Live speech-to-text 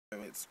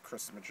it's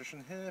Chris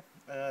Magician here.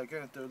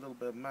 Going to do a little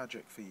bit of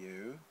magic for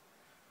you,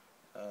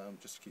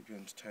 just to keep you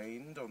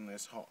entertained on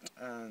this hot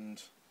and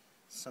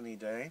sunny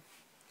day.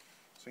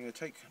 So I'm going to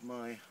take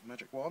my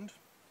magic wand,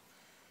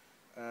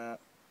 and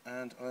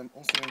I'm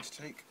also going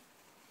to take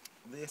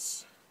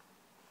this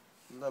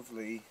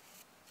lovely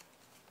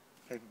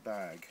paper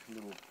bag,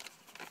 little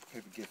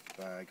paper gift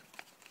bag,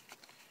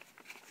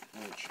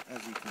 which,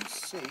 as you can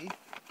see,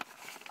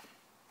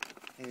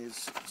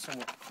 is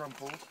somewhat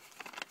crumpled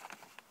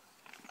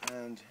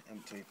and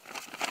empty.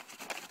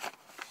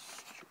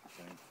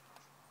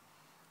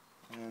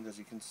 And as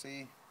you can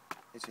see,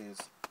 it is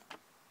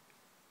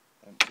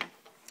empty.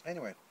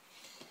 Anyway,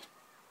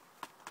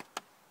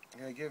 I'm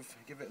going to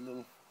give it a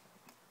little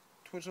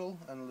twiddle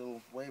and a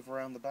little wave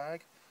around the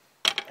bag,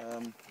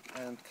 and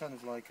kind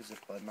of like as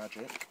if by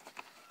magic,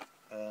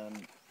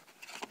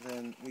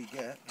 then we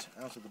get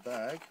out of the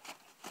bag,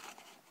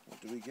 what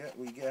do we get?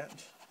 We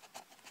get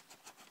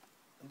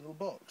a little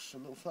box, a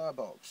little flower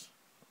box.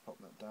 Pop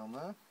that down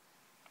there,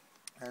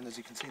 and as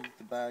you can see,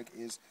 the bag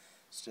is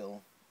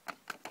still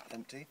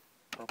empty,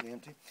 properly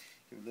empty.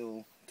 Give it a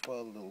little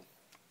twirl, a little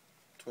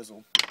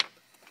twizzle,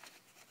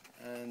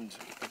 and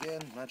again,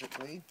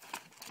 magically,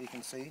 you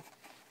can see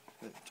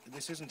that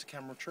this isn't a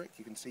camera trick.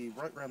 You can see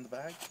right round the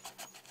bag,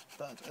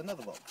 but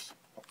another box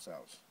pops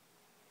out.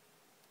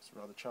 It's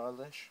rather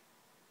childish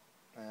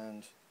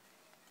and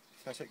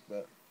pathetic,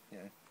 but you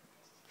know,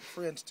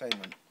 free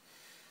entertainment.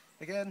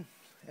 Again,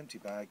 empty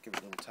bag, give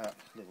it a little tap,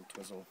 a little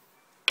twizzle,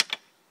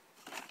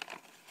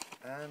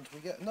 and we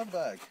get another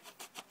bag,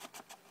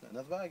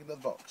 another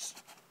box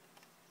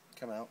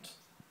come out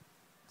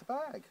the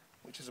bag,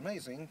 which is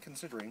amazing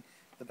considering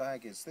the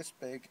bag is this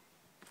big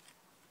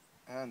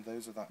and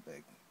those are that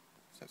big,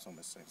 so it's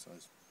almost the same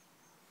size.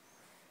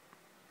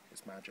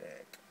 It's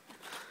magic.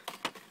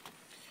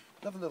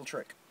 Another little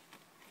trick.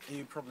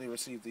 You probably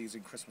received these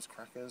in Christmas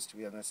crackers. To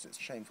be honest, it's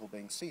shameful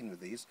being seen with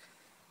these,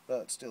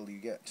 but still, you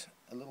get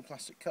a little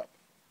plastic cup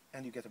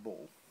and you get a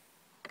ball.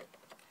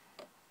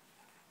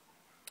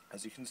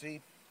 As you can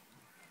see,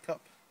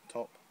 cup,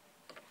 top,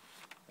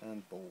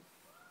 and ball.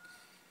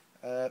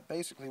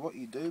 Basically what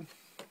you do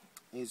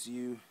is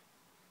you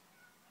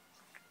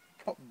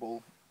pop the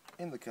ball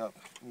in the cup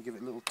and you give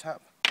it a little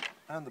tap,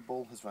 and the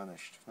ball has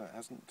vanished. No, it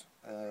hasn't.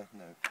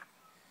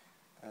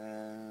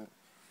 No.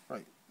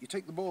 Right, you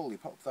take the ball, you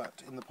pop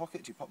that in the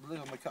pocket, you pop the lid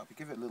on the cup, you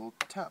give it a little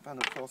tap,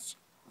 and of course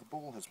the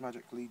ball has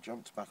magically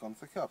jumped back onto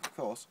the cup. Of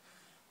course,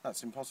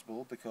 that's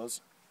impossible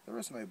because there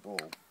is no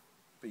ball.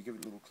 But you give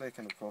it a little click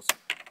and of course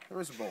there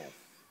is a ball.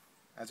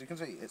 As you can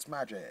see, it's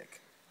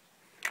magic.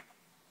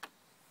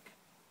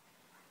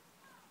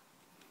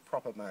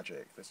 Proper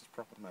magic. This is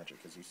proper magic,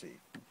 as you see.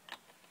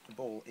 The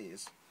ball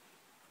is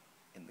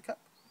in the cup.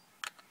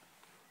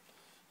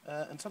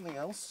 And something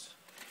else,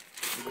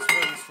 with this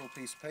very useful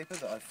piece of paper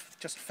that I've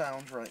just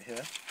found right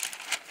here.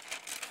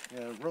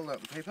 Roll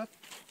out the paper.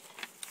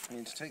 I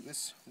need to take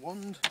this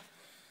wand,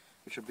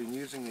 which I've been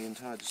using the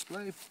entire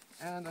display,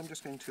 and I'm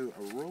just going to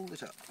roll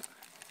it up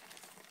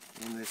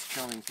in this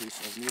charming piece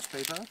of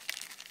newspaper,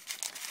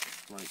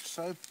 like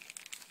so,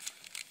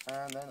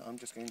 and then I'm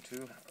just going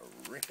to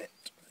rip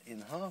it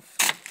in half,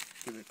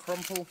 give it a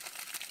crumple,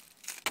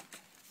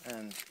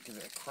 and give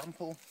it a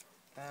crumple,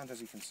 and as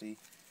you can see,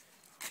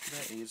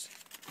 there is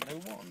no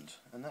wand,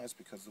 and that is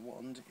because the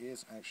wand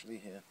is actually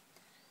here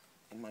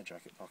in my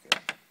jacket pocket.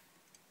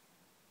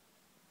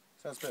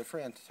 So that's a bit of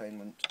free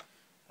entertainment.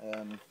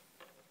 Yeah.